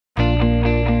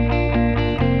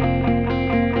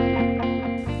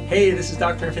Hey, this is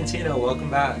Dr. Infantino. Welcome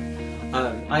back.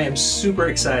 I am super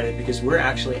excited because we're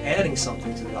actually adding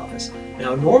something to the office.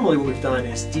 Now, normally what we've done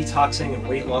is detoxing and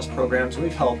weight loss programs.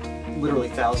 We've helped literally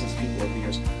thousands of people over the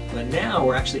years. But now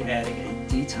we're actually adding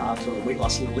a detox or a weight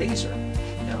loss laser.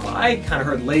 Now, I kind of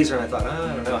heard laser and I thought,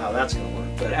 I don't know how that's going to work.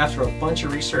 But after a bunch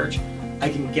of research, I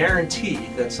can guarantee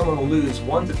that someone will lose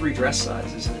 1 to 3 dress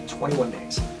sizes in 21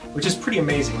 days. Which is pretty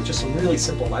amazing, with just some really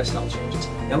simple lifestyle changes.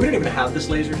 Now, we don't even have this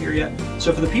laser here yet,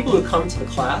 so for the people who come to the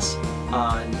class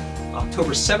on October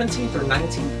 17th or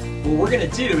 19th, what we're going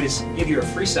to do is give you a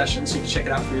free session so you can check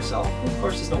it out for yourself. Of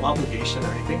course, there's no obligation or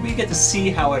anything, but you get to see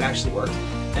how it actually works.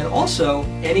 And also,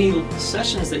 any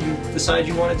sessions that you decide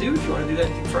you want to do, if you want to do that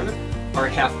anything further, are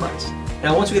at half price.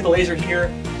 Now, once we get the laser here,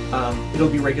 it'll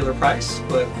be regular price,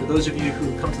 but for those of you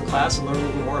who come to the class and learn a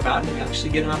little bit more about it, you actually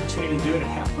get an opportunity to do it at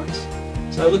half price.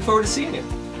 So I look forward to seeing you.